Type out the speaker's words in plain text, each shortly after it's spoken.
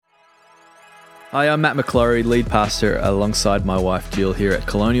Hi, I'm Matt McClory, lead pastor alongside my wife Jill here at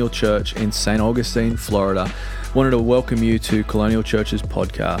Colonial Church in St. Augustine, Florida. Wanted to welcome you to Colonial Church's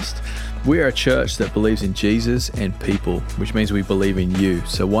podcast. We are a church that believes in Jesus and people, which means we believe in you.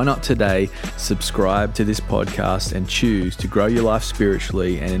 So why not today subscribe to this podcast and choose to grow your life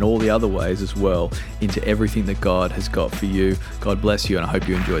spiritually and in all the other ways as well into everything that God has got for you. God bless you, and I hope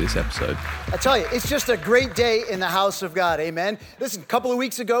you enjoy this episode. I tell you, it's just a great day in the house of God, amen? Listen, a couple of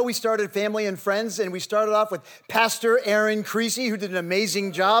weeks ago, we started Family and Friends, and we started off with Pastor Aaron Creasy, who did an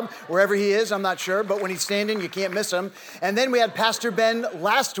amazing job, wherever he is, I'm not sure, but when he's standing, you can't miss him. And then we had Pastor Ben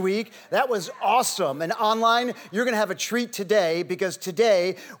last week. That was awesome. And online, you're going to have a treat today, because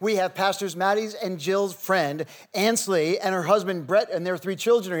today we have Pastors Maddie's and Jill's friend, Aynsley, and her husband, Brett, and their 3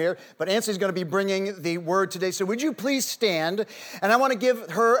 children are here. But Aynsley's going to be bringing the word today. So would you please stand? And I want to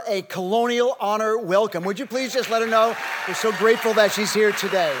give her a colonial honor welcome. Would you please just let her know we're so grateful that she's here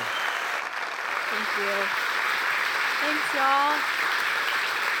today. Thank you. Thanks, y'all.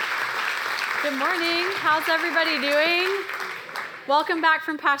 Good morning. How's everybody doing? Welcome back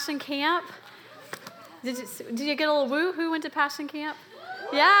from Passion Camp. Did you get a little woo? Who went to Passion Camp?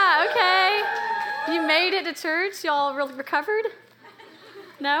 Yeah, okay. You made it to church? Y'all really recovered?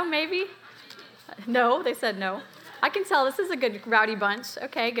 No, maybe? No, they said no. I can tell this is a good rowdy bunch.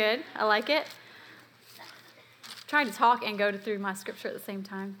 Okay, good. I like it. I'm trying to talk and go through my scripture at the same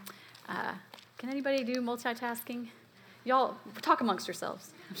time. Can anybody do multitasking? Y'all, talk amongst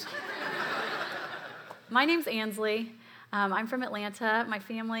yourselves. My name's Aynsley. I'm from Atlanta. My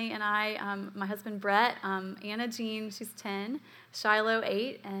family and I, my husband Brett, Anna Jean, she's 10, Shiloh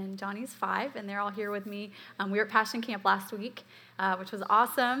 8, and Johnny's 5, and they're all here with me. We were at Passion Camp last week, which was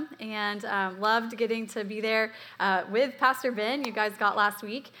awesome, and loved getting to be there with Pastor Ben. You guys got last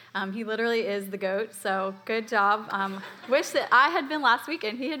week. He literally is the GOAT, so good job. Wish that I had been last week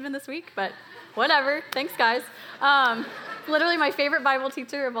and he had been this week, but whatever. Thanks, guys. Literally my favorite Bible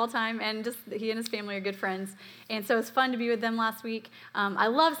teacher of all time, and just he and his family are good friends. And so it's fun to be with them last week. I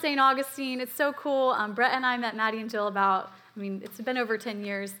love St. Augustine. It's so cool. Brett and I met Maddie and Jill it's been over 10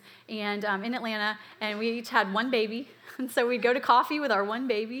 years, and in Atlanta, and we each had one baby. And so we'd go to coffee with our one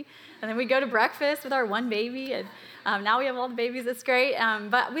baby, and then we'd go to breakfast with our one baby, and now we have all the babies. It's great.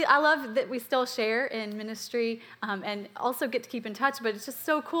 But I love that we still share in ministry and also get to keep in touch. But it's just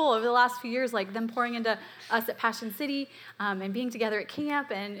so cool over the last few years, like them pouring into us at Passion City and being together at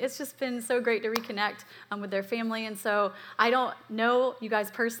camp. And it's just been so great to reconnect with their family. And so I don't know you guys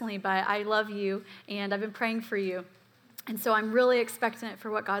personally, but I love you, and I've been praying for you. And so I'm really expectant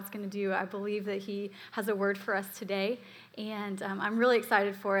for what God's going to do. I believe that he has a word for us today, and I'm really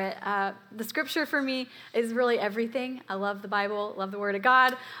excited for it. The scripture for me is really everything. I love the Bible, love the Word of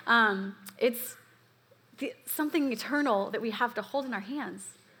God. It's something eternal that we have to hold in our hands.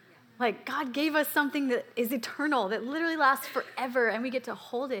 Like, God gave us something that is eternal, that literally lasts forever, and we get to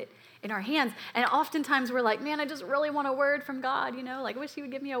hold it in our hands. And oftentimes we're like, man, I just really want a word from God, like I wish he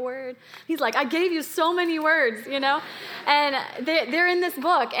would give me a word. He's like, I gave you so many words, and they're in this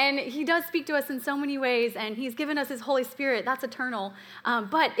book, and he does speak to us in so many ways, and he's given us his Holy Spirit. That's eternal,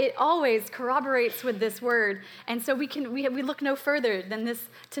 but it always corroborates with this word. And so we look no further than this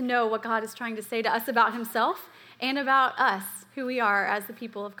to know what God is trying to say to us about himself and about us, who we are as the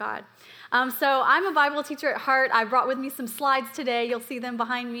people of God. So I'm a Bible teacher at heart. I brought with me some slides today. You'll see them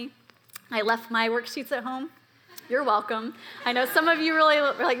behind me. I left my worksheets at home. You're welcome. I know some of you really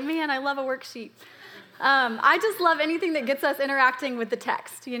are like, man, I love a worksheet. I just love anything that gets us interacting with the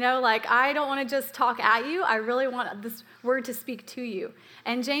text. Like, I don't want to just talk at you. I really want this word to speak to you.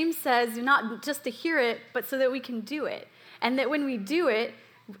 And James says, not just to hear it, but so that we can do it. And that when we do it,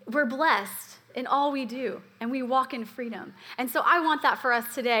 we're blessed in all we do, and we walk in freedom. And so I want that for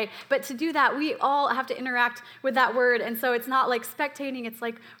us today. But to do that, we all have to interact with that word. And so it's not like spectating. It's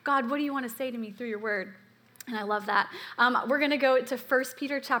like, God, what do you want to say to me through your word? And I love that. We're going to go to 1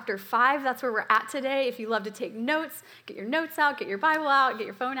 Peter chapter 5. That's where we're at today. If you love to take notes, get your notes out, get your Bible out, get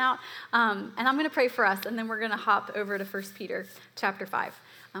your phone out. And I'm going to pray for us, and then we're going to hop over to 1 Peter chapter 5.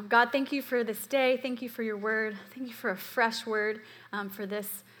 God, thank you for this day. Thank you for your word. Thank you for a fresh word for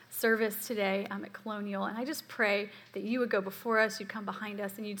this service today at Colonial. And I just pray that you would go before us, you'd come behind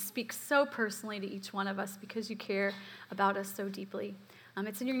us, and you'd speak so personally to each one of us because you care about us so deeply.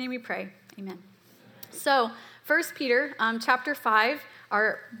 It's in your name we pray. Amen. So 1 Peter chapter 5,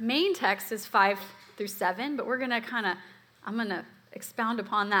 our main text is 5 through 7, but we're going to I'm going to expound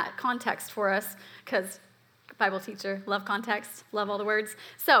upon that context for us, because Bible teacher, love context, love all the words.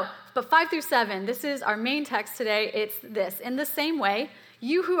 So, but 5 through 7, this is our main text today. It's this: in the same way,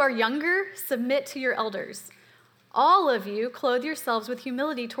 you who are younger, submit to your elders. All of you clothe yourselves with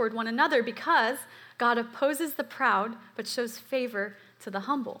humility toward one another, because God opposes the proud but shows favor to the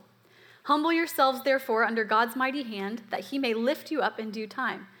humble. Humble yourselves, therefore, under God's mighty hand, that he may lift you up in due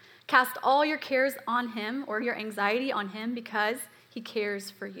time. Cast all your cares on him, or your anxiety on him, because he cares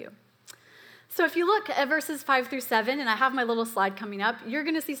for you. So if you look at verses 5 through 7, and I have my little slide coming up, you're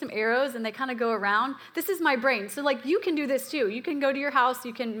going to see some arrows, and they kind of go around. This is my brain. So you can do this too. You can go to your house.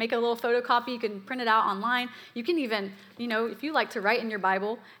 You can make a little photocopy. You can print it out online. You can even, if you like to write in your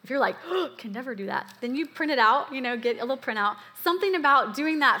Bible, if you're like, can never do that, then you print it out, get a little printout. Something about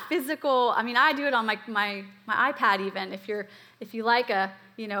doing that physical, I do it on my iPad even, if you like a,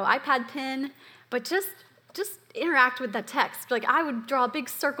 iPad pen, but just interact with the text. I would draw a big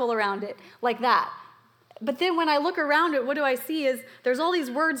circle around it like that. But then when I look around it, what do I see is there's all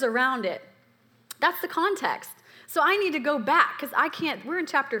these words around it. That's the context. So I need to go back because we're in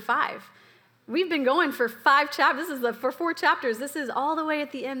chapter 5. We've been going for 5 chapters. This is for 4 chapters. This is all the way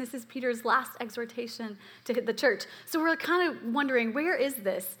at the end. This is Peter's last exhortation to the church. So we're kind of wondering, where is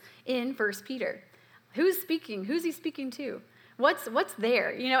this in 1 Peter? Who's speaking? Who's he speaking to? What's there?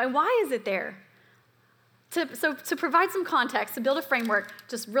 And why is it there? To provide some context, to build a framework,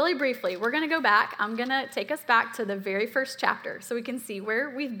 just really briefly, we're going to go back. I'm going to take us back to the very first chapter so we can see where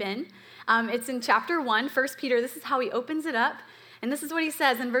we've been. It's in chapter 1, 1 Peter. This is how he opens it up. And this is what he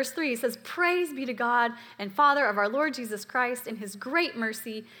says in verse 3. He says, "Praise be to God and Father of our Lord Jesus Christ. In his great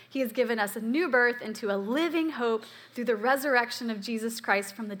mercy, he has given us a new birth into a living hope through the resurrection of Jesus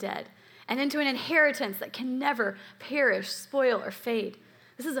Christ from the dead, and into an inheritance that can never perish, spoil, or fade."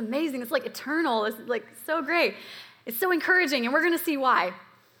 This is amazing. It's eternal. It's so great. It's so encouraging, and we're going to see why.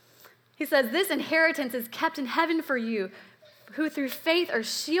 He says, "This inheritance is kept in heaven for you, who through faith are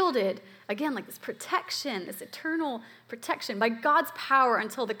shielded," again, this protection, this eternal protection, "by God's power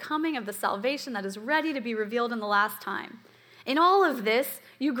until the coming of the salvation that is ready to be revealed in the last time. In all of this,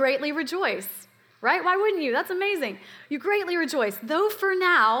 you greatly rejoice." Right? Why wouldn't you? That's amazing. "You greatly rejoice, though for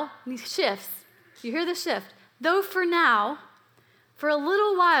now," and he shifts. You hear the shift. "Though for now, for a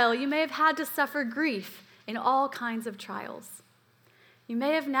little while, you may have had to suffer grief in all kinds of trials." You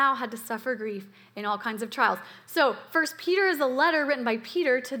may have now had to suffer grief in all kinds of trials. So 1 Peter is a letter written by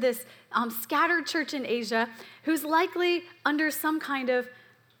Peter to this scattered church in Asia who's likely under some kind of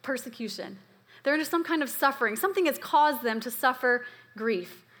persecution. They're under some kind of suffering. Something has caused them to suffer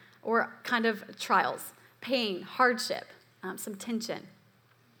grief or kind of trials, pain, hardship, some tension.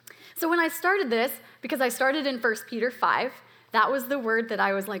 So when I started this, because I started in 1 Peter 5, that was the word that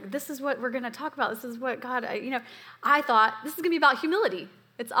I was this is what we're going to talk about. This is what God, I thought this is going to be about humility.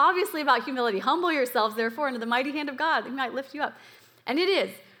 It's obviously about humility. "Humble yourselves, therefore, under the mighty hand of God. He might lift you up." And it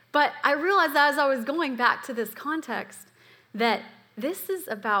is. But I realized as I was going back to this context that this is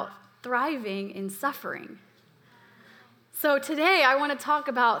about thriving in suffering. So today I want to talk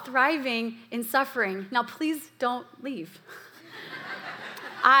about thriving in suffering. Now, please don't leave.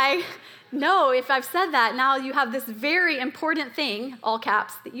 I know if I've said that, now you have this very important thing, all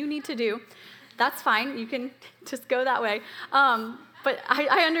caps, that you need to do. That's fine. You can just go that way. But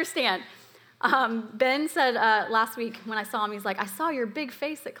I understand. Ben said last week when I saw him, he's like, "I saw your big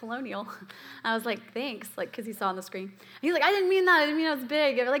face at Colonial." I was like, "Thanks," because he saw on the screen. And he's like, "I didn't mean that. I didn't mean it was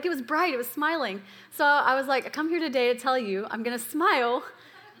big. It was bright. It was smiling." So I was like, "I come here today to tell you I'm going to smile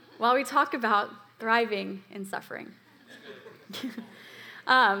while we talk about thriving in suffering."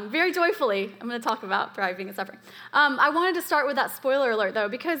 Very joyfully, I'm going to talk about thriving and suffering. I wanted to start with that spoiler alert, though,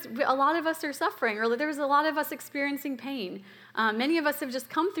 because a lot of us are suffering, or there's a lot of us experiencing pain. Many of us have just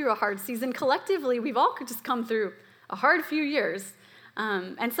come through a hard season. Collectively, we've all just come through a hard few years.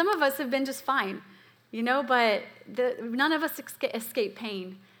 And some of us have been just fine, but none of us escape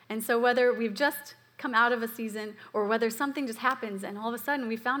pain. And so whether we've just come out of a season or whether something just happens and all of a sudden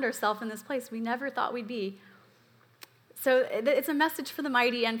we found ourselves in this place we never thought we'd be. So it's a message for the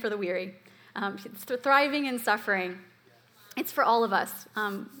mighty and for the weary. It's thriving in suffering. It's for all of us.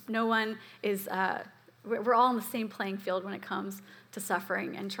 No one is, we're all on the same playing field when it comes to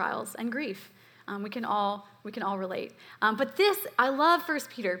suffering and trials and grief. We can all relate. But I love 1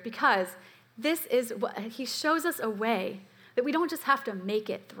 Peter because this is what he shows us a way that we don't just have to make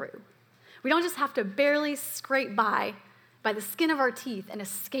it through. We don't just have to barely scrape by the skin of our teeth and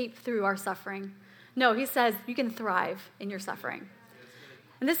escape through our suffering. No, he says you can thrive in your suffering.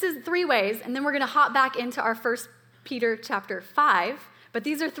 And this is 3 ways, and then we're going to hop back into our 1 Peter chapter 5. But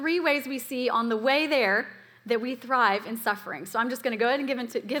these are 3 ways we see on the way there that we thrive in suffering. So I'm just going to go ahead and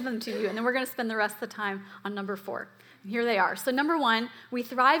give them to you, and then we're going to spend the rest of the time on number 4. And here they are. So number 1, we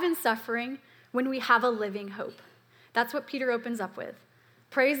thrive in suffering when we have a living hope. That's what Peter opens up with.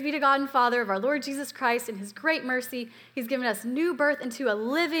 Praise be to God and Father of our Lord Jesus Christ. In his great mercy, he's given us new birth into a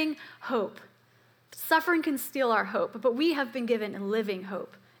living hope. Suffering can steal our hope, but we have been given a living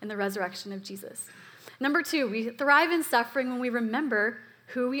hope in the resurrection of Jesus. Number 2, we thrive in suffering when we remember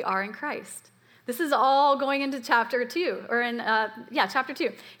who we are in Christ. This is all going into chapter 2, or in, chapter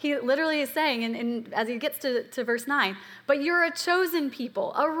 2. He literally is saying, as he gets to verse 9, but you're a chosen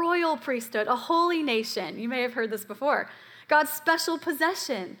people, a royal priesthood, a holy nation. You may have heard this before. God's special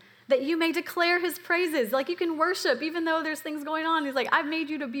possession, that you may declare his praises. Like you can worship, even though there's things going on. He's like, I've made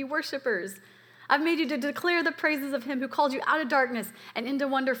you to be worshipers. I've made you to declare the praises of him who called you out of darkness and into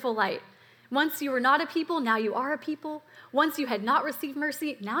wonderful light. Once you were not a people, now you are a people. Once you had not received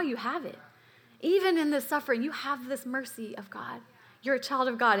mercy, now you have it. Even in this suffering, you have this mercy of God. You're a child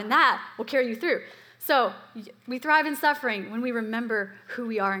of God, and that will carry you through. So we thrive in suffering when we remember who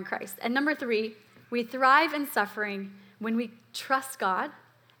we are in Christ. And number 3, we thrive in suffering when we trust God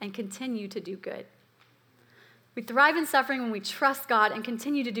and continue to do good. We thrive in suffering when we trust God and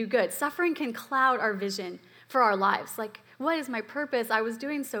continue to do good. Suffering can cloud our vision for our lives. Like, what is my purpose? I was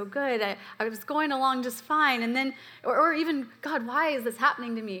doing so good. I was going along just fine. And then, or even, God, why is this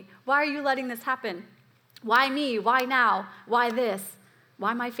happening to me? Why are you letting this happen? Why me? Why now? Why this?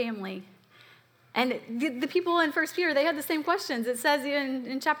 Why my family? And the people in 1 Peter, they had the same questions. It says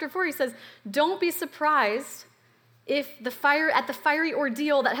in chapter 4, he says, don't be surprised if the fiery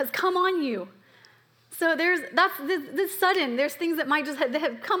ordeal that has come on you. So that's sudden. There's things that might that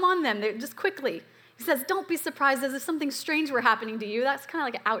have come on them just quickly. He says, don't be surprised as if something strange were happening to you. That's kind of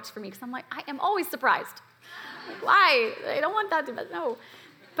like an ouch for me because I'm like, I am always surprised. Like, why? I don't want that to be, no.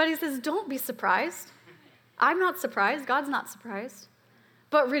 But he says, don't be surprised. I'm not surprised. God's not surprised.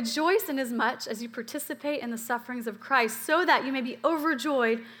 But rejoice inasmuch as you participate in the sufferings of Christ so that you may be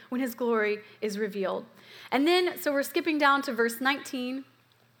overjoyed when his glory is revealed. And then, so we're skipping down to verse 19.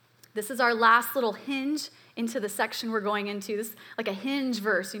 This is our last little hinge into the section we're going into. This is like a hinge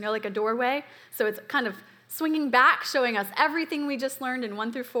verse, like a doorway. So it's kind of swinging back, showing us everything we just learned in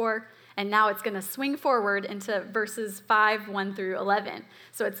 1 through 4. And now it's going to swing forward into verses 5, 1 through 11.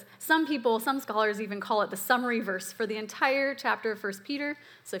 So it's some scholars even call it the summary verse for the entire chapter of 1 Peter.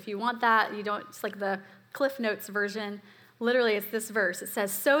 So if you want that, it's like the Cliff Notes version. Literally, it's this verse. It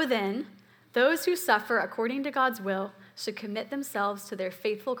says, so then, those who suffer according to God's will should commit themselves to their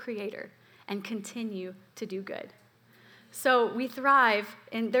faithful Creator and continue to do good. So we thrive,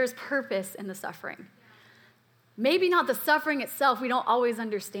 and there's purpose in the suffering. Maybe not the suffering itself, we don't always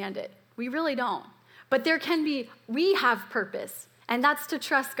understand it. We really don't. But we have purpose, and that's to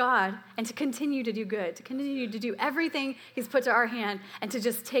trust God and to continue to do good, to continue to do everything he's put to our hand, and to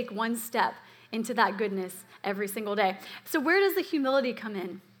just take one step into that goodness every single day. So where does the humility come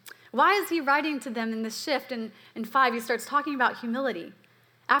in? Why is he writing to them in this shift? In 5, he starts talking about humility.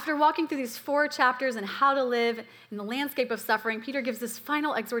 After walking through these 4 chapters and how to live in the landscape of suffering, Peter gives this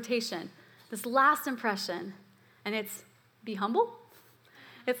final exhortation, this last impression, and it's be humble.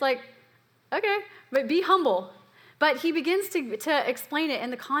 It's like, okay, but be humble. But he begins to explain it in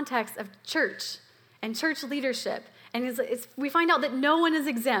the context of church and church leadership. And we find out that no one is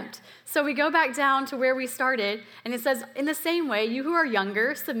exempt. So we go back down to where we started, and it says, in the same way, you who are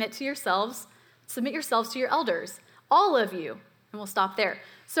younger, submit yourselves to your elders, all of you. And we'll stop there.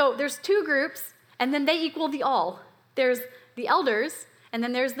 So there's 2 groups, and then they equal the all. There's the elders, and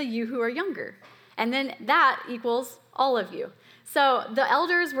then there's the you who are younger. And then that equals all of you. So the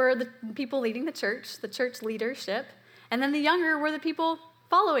elders were the people leading the church leadership, and then the younger were the people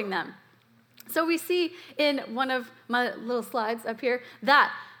following them. So we see in one of my little slides up here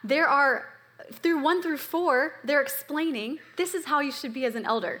that there are, through 1 through 4, they're explaining this is how you should be as an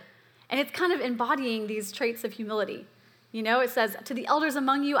elder. And it's kind of embodying these traits of humility. It says, to the elders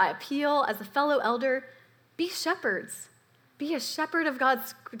among you, I appeal as a fellow elder, be shepherds. Be a shepherd of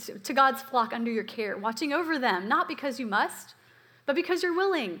to God's flock under your care, watching over them, not because you must, but because you're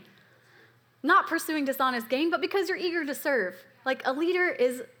willing. Not pursuing dishonest gain, but because you're eager to serve. Like a leader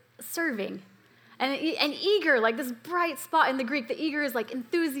is serving. And eager, like this bright spot in the Greek, the eager is like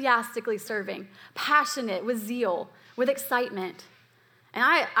enthusiastically serving, passionate, with zeal, with excitement. And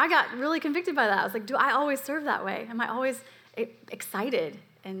I got really convicted by that. I was like, do I always serve that way? Am I always excited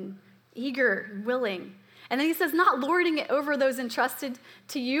and eager, willing? And then he says, not lording it over those entrusted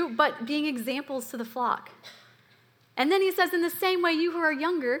to you, but being examples to the flock. And then he says, in the same way, you who are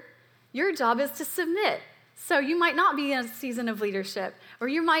younger, your job is to submit. So you might not be in a season of leadership, or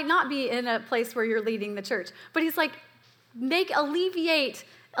you might not be in a place where you're leading the church. But he's like, alleviate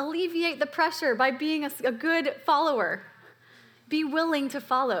the pressure by being a good follower. Be willing to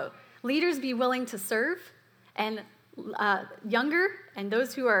follow. Leaders be willing to serve and younger and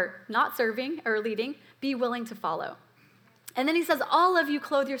those who are not serving or leading, be willing to follow. And then he says, all of you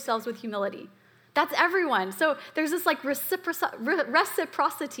clothe yourselves with humility. That's everyone. So there's this like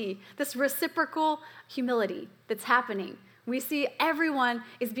reciprocity, this reciprocal humility that's happening. We see everyone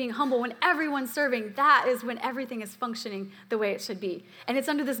is being humble. When everyone's serving, that is when everything is functioning the way it should be. And it's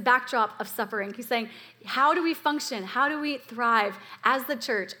under this backdrop of suffering. He's saying, how do we function? How do we thrive as the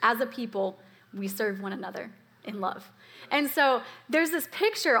church, as a people? We serve one another in love. And so there's this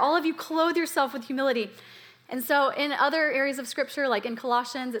picture, all of you clothe yourself with humility. And so in other areas of Scripture, like in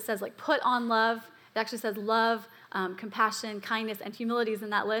Colossians, it says like put on love. It actually says love, compassion, kindness, and humility is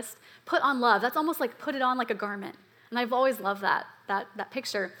in that list. Put on love. That's almost like put it on like a garment. And I've always loved that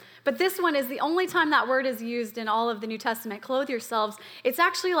picture. But this one is the only time that word is used in all of the New Testament, clothe yourselves. It's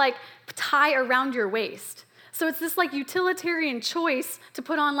actually like tie around your waist. So it's this like utilitarian choice to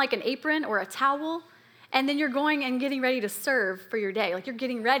put on like an apron or a towel. And then you're going and getting ready to serve for your day. Like you're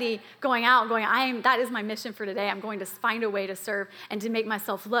getting ready, going out, that is my mission for today. I'm going to find a way to serve and to make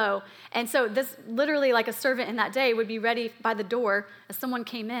myself low. And so this literally like a servant in that day would be ready by the door. As someone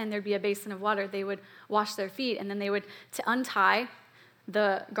came in, there'd be a basin of water. They would wash their feet, and then they would untie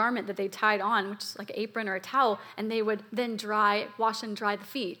the garment that they tied on, which is like an apron or a towel, and they would then wash and dry the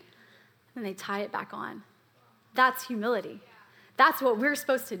feet. And they tie it back on. That's humility. That's what we're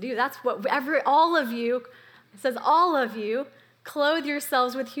supposed to do. That's what all of you, it says all of you, clothe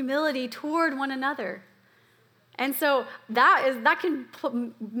yourselves with humility toward one another. And so that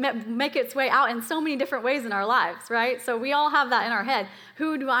can make its way out in so many different ways in our lives, right? So we all have that in our head.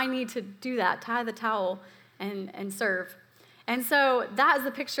 Who do I need to do that? Tie the towel and serve. And so that is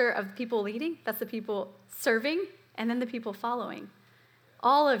the picture of people leading. That's the people serving, and then the people following.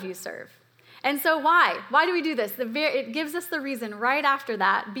 All of you serve. And so why? Why do we do this? It gives us the reason right after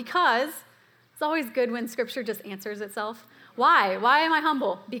that, because it's always good when Scripture just answers itself. Why? Why am I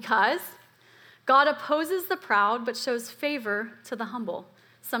humble? Because God opposes the proud, but shows favor to the humble.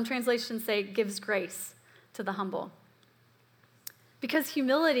 Some translations say gives grace to the humble. Because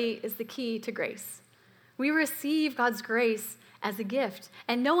humility is the key to grace. We receive God's grace as a gift,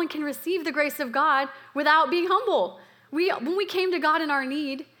 and no one can receive the grace of God without being humble. When we came to God in our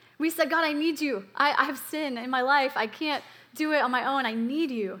need, we said, God, I need you. I have sin in my life. I can't do it on my own. I need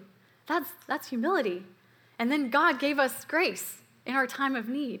you. That's humility. And then God gave us grace in our time of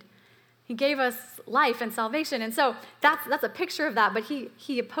need. He gave us life and salvation. And so that's a picture of that. But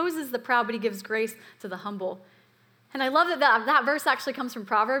he opposes the proud, but he gives grace to the humble. And I love that verse actually comes from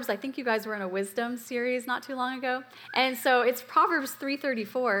Proverbs. I think you guys were in a wisdom series not too long ago. And so it's Proverbs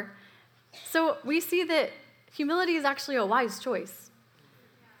 3:34. So we see that humility is actually a wise choice.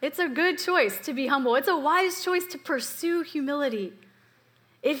 It's a good choice to be humble. It's a wise choice to pursue humility.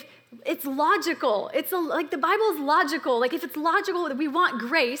 If it's logical, like the Bible is logical. Like if it's logical that we want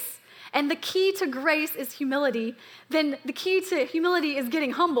grace, and the key to grace is humility, then the key to humility is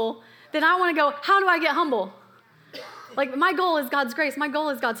getting humble, then I want to go, how do I get humble? Like my goal is God's grace. My goal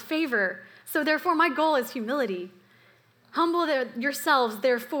is God's favor. So therefore, my goal is humility. Humble yourselves,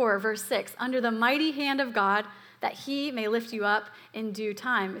 therefore, verse 6, under the mighty hand of God, that he may lift you up in due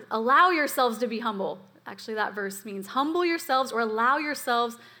time. Allow yourselves to be humble. Actually, that verse means humble yourselves or allow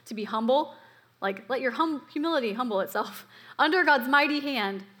yourselves to be humble. Like let your humility humble itself under God's mighty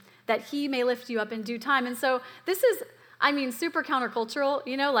hand, that he may lift you up in due time. And so this is, super countercultural.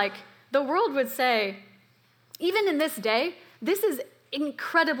 Like the world would say, even in this day, this is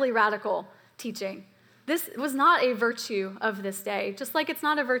incredibly radical teaching. This was not a virtue of this day, just like it's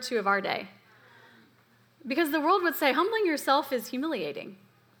not a virtue of our day. Because the world would say humbling yourself is humiliating.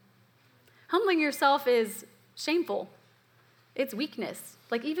 Humbling yourself is shameful. It's weakness.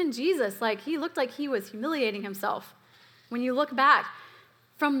 Like even Jesus, he looked like he was humiliating himself. When you look back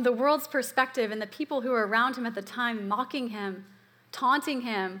from the world's perspective and the people who were around him at the time mocking him, taunting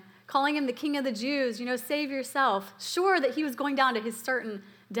him, calling him the king of the Jews, save yourself, sure that he was going down to his certain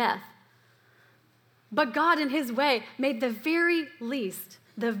death. But God in his way made the very least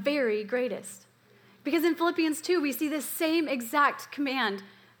the very greatest. Because in Philippians 2, we see this same exact command,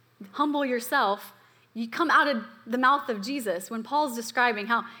 humble yourself. You come out of the mouth of Jesus when Paul's describing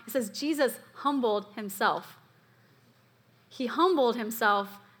how it says Jesus humbled himself. He humbled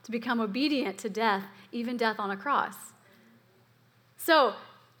himself to become obedient to death, even death on a cross. So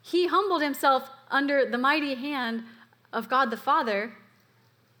he humbled himself under the mighty hand of God the Father,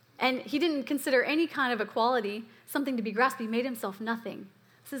 and he didn't consider any kind of equality something to be grasped. He made himself nothing.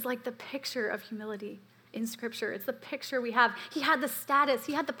 This is like the picture of humility in Scripture. It's the picture we have. He had the status.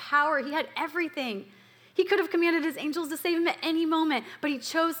 He had the power. He had everything. He could have commanded his angels to save him at any moment, but he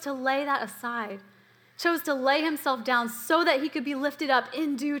chose to lay that aside. chose to lay himself down so that he could be lifted up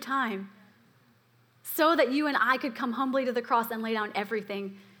in due time, so that you and I could come humbly to the cross and lay down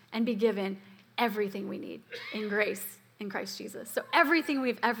everything and be given everything we need in grace in Christ Jesus. So everything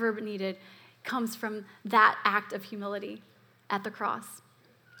we've ever needed comes from that act of humility at the cross.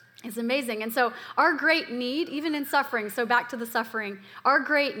 It's amazing. And so our great need, even in suffering, so back to the suffering, our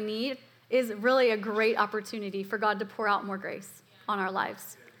great need is really a great opportunity for God to pour out more grace on our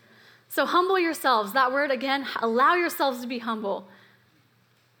lives. So humble yourselves. That word again, allow yourselves to be humble.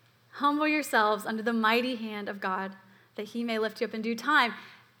 Humble yourselves under the mighty hand of God, that he may lift you up in due time.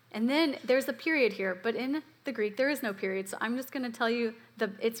 And then there's a period here, but in the Greek, there is no period. So I'm just going to tell you,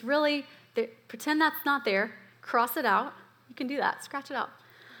 it's really, pretend that's not there. Cross it out. You can do that. Scratch it out.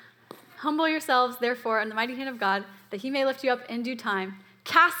 Humble yourselves, therefore, under the mighty hand of God, that he may lift you up in due time,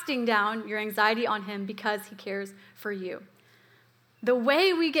 casting down your anxiety on him because he cares for you. The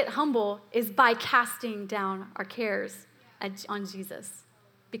way we get humble is by casting down our cares on Jesus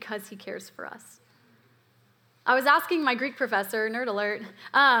because he cares for us. I was asking my Greek professor, nerd alert,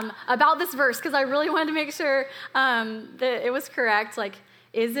 about this verse because I really wanted to make sure that it was correct. Like,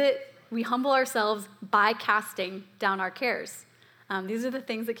 is it we humble ourselves by casting down our cares? These are the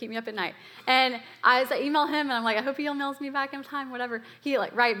things that keep me up at night. And as I email him, and I'm like, I hope he emails me back in time, whatever. He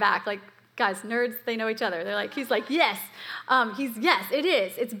right back, guys, nerds, they know each other. He's like, yes. Yes, it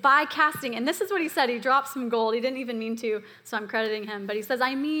is. It's by casting. And this is what he said. He dropped some gold. He didn't even mean to, so I'm crediting him. But he says,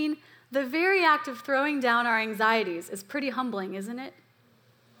 I mean, the very act of throwing down our anxieties is pretty humbling, isn't it?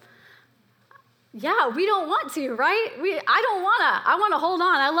 Yeah, we don't want to, right? I don't want to. I want to hold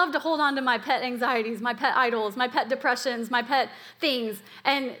on. I love to hold on to my pet anxieties, my pet idols, my pet depressions, my pet things,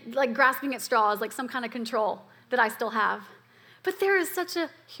 and grasping at straws, like some kind of control that I still have. But there is such a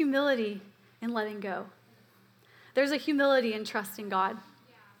humility in letting go. There's a humility in trusting God.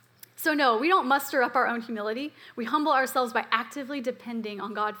 So no, we don't muster up our own humility. We humble ourselves by actively depending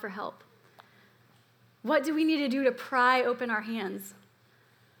on God for help. What do we need to do to pry open our hands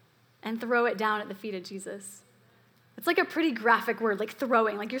and throw it down at the feet of Jesus? It's like a pretty graphic word, like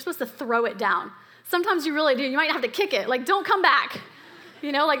throwing. Like you're supposed to throw it down. Sometimes you really do. You might have to kick it. Like, don't come back.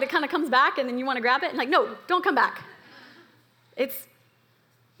 It kind of comes back and then you want to grab it. And no, don't come back. It's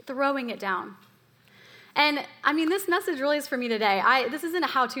throwing it down. And this message really is for me today. This isn't a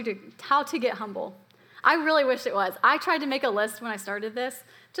how to get humble. I really wish it was. I tried to make a list when I started this,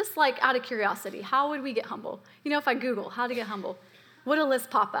 just out of curiosity. How would we get humble? If I Google how to get humble, would a list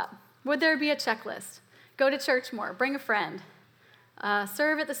pop up? Would there be a checklist? Go to church more, bring a friend,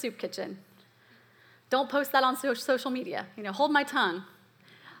 serve at the soup kitchen. Don't post that on social media. Hold my tongue.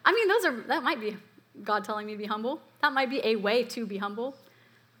 That might be God telling me to be humble. That might be a way to be humble.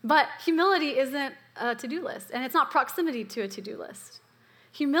 But humility isn't a to-do list, and it's not proximity to a to-do list.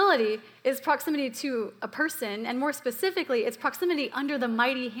 Humility is proximity to a person, and more specifically, it's proximity under the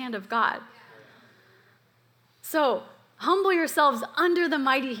mighty hand of God. So, humble yourselves under the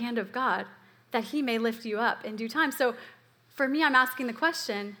mighty hand of God, that he may lift you up in due time. So, for me, I'm asking the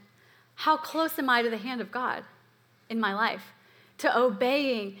question, how close am I to the hand of God in my life? To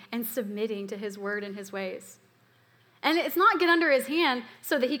obeying and submitting to his word and his ways. And it's not get under his hand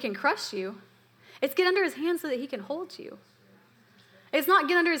so that he can crush you. It's get under his hand so that he can hold you. It's not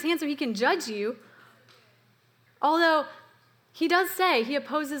get under his hand so he can judge you. Although he does say he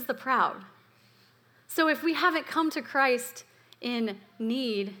opposes the proud. So if we haven't come to Christ in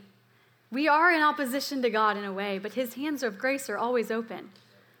need, we are in opposition to God in a way, but his hands of grace are always open.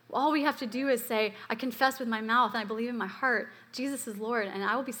 All we have to do is say, I confess with my mouth and I believe in my heart, Jesus is Lord, and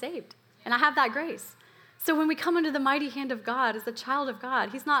I will be saved. And I have that grace. So when we come under the mighty hand of God as a child of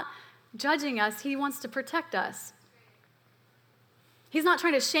God, he's not judging us. He wants to protect us. He's not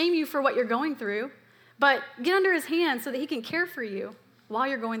trying to shame you for what you're going through, but get under his hand so that he can care for you while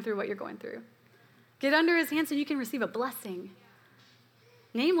you're going through what you're going through. Get under his hand so you can receive a blessing,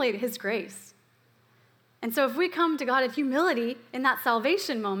 namely his grace. And so if we come to God in humility in that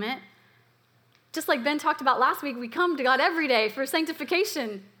salvation moment, just like Ben talked about last week, we come to God every day for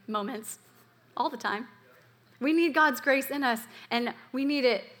sanctification moments all the time. We need God's grace in us, and we need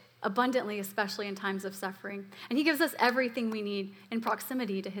it abundantly, especially in times of suffering. And he gives us everything we need in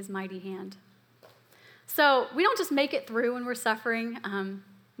proximity to his mighty hand. So we don't just make it through when we're suffering.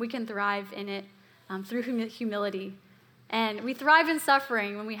 We can thrive in it through humility. And we thrive in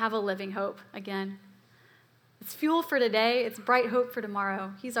suffering when we have a living hope, again. It's fuel for today. It's bright hope for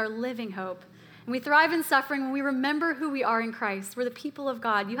tomorrow. He's our living hope. And we thrive in suffering when we remember who we are in Christ. We're the people of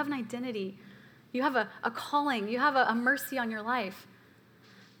God. You have an identity. You have a calling. You have a mercy on your life.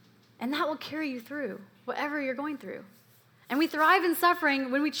 And that will carry you through whatever you're going through. And we thrive in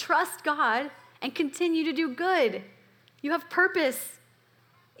suffering when we trust God and continue to do good. You have purpose,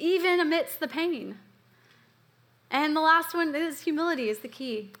 even amidst the pain. And the last one is humility is the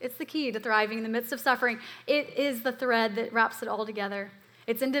key. It's the key to thriving in the midst of suffering. It is the thread that wraps it all together.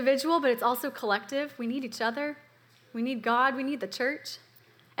 It's individual, but it's also collective. We need each other. We need God. We need the church.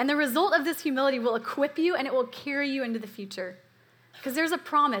 And the result of this humility will equip you and it will carry you into the future. Because there's a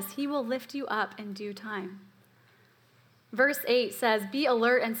promise. He will lift you up in due time. Verse 8 says, be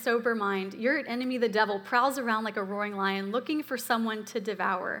alert and sober mind. Your enemy, the devil, prowls around like a roaring lion, looking for someone to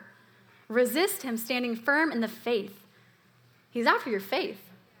devour. Resist him, standing firm in the faith. He's after your faith.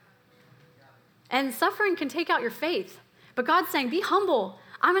 And suffering can take out your faith. But God's saying, be humble.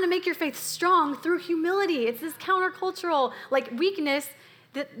 I'm going to make your faith strong through humility. It's this countercultural, like weakness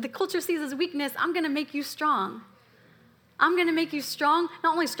that the culture sees as weakness. I'm going to make you strong. I'm going to make you strong.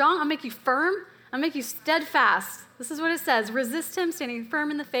 Not only strong, I'll make you firm. I'll make you steadfast. This is what it says. Resist him, standing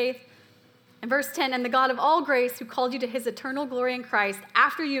firm in the faith. And verse 10, and the God of all grace, who called you to his eternal glory in Christ,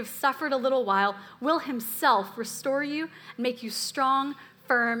 after you have suffered a little while, will himself restore you and make you strong,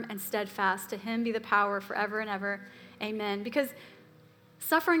 firm, and steadfast. To him be the power forever and ever. Amen. Because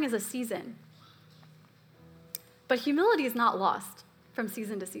suffering is a season. But humility is not lost from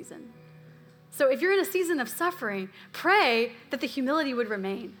season to season. So if you're in a season of suffering, pray that the humility would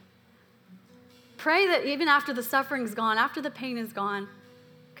remain. Pray that even after the suffering's gone, after the pain is gone,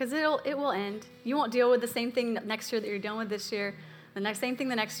 because it will end. You won't deal with the same thing next year that you're dealing with this year, same thing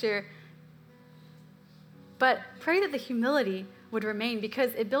the next year. But pray that the humility would remain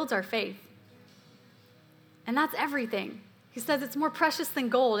because it builds our faith. And that's everything. He says it's more precious than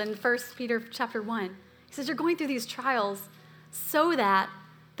gold in 1 Peter chapter 1. He says you're going through these trials so that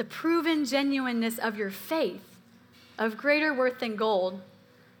the proven genuineness of your faith, of greater worth than gold,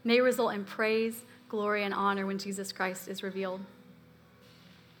 may result in praise, glory, and honor when Jesus Christ is revealed.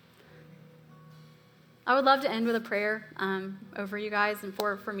 I would love to end with a prayer over you guys and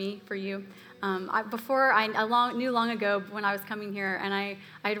for me, for you. I knew long ago when I was coming here, and I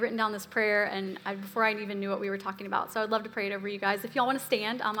had written down this prayer, and before I even knew what we were talking about. So I'd love to pray it over you guys. If y'all want to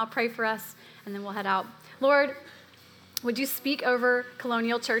stand, I'll pray for us, and then we'll head out. Lord, would you speak over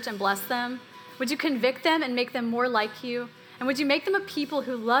Colonial Church and bless them? Would you convict them and make them more like you? And would you make them a people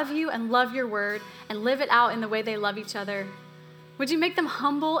who love you and love your word and live it out in the way they love each other? Would you make them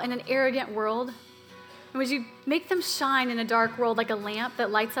humble in an arrogant world? And would you make them shine in a dark world like a lamp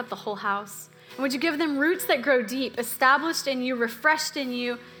that lights up the whole house? And would you give them roots that grow deep, established in you, refreshed in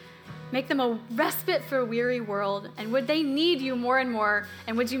you, make them a respite for a weary world? And would they need you more and more?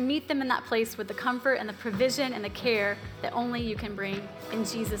 And would you meet them in that place with the comfort and the provision and the care that only you can bring? In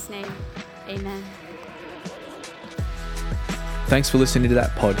Jesus' name, amen. Thanks for listening to that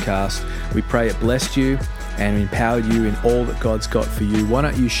podcast. We pray it blessed you and empowered you in all that God's got for you. Why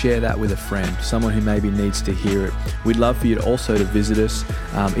don't you share that with a friend, someone who maybe needs to hear it? We'd love for you to also to visit us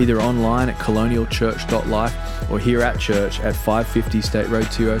either online at colonialchurch.life or here at church at 550 State Road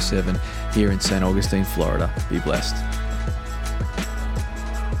 207 here in St. Augustine, Florida. Be blessed.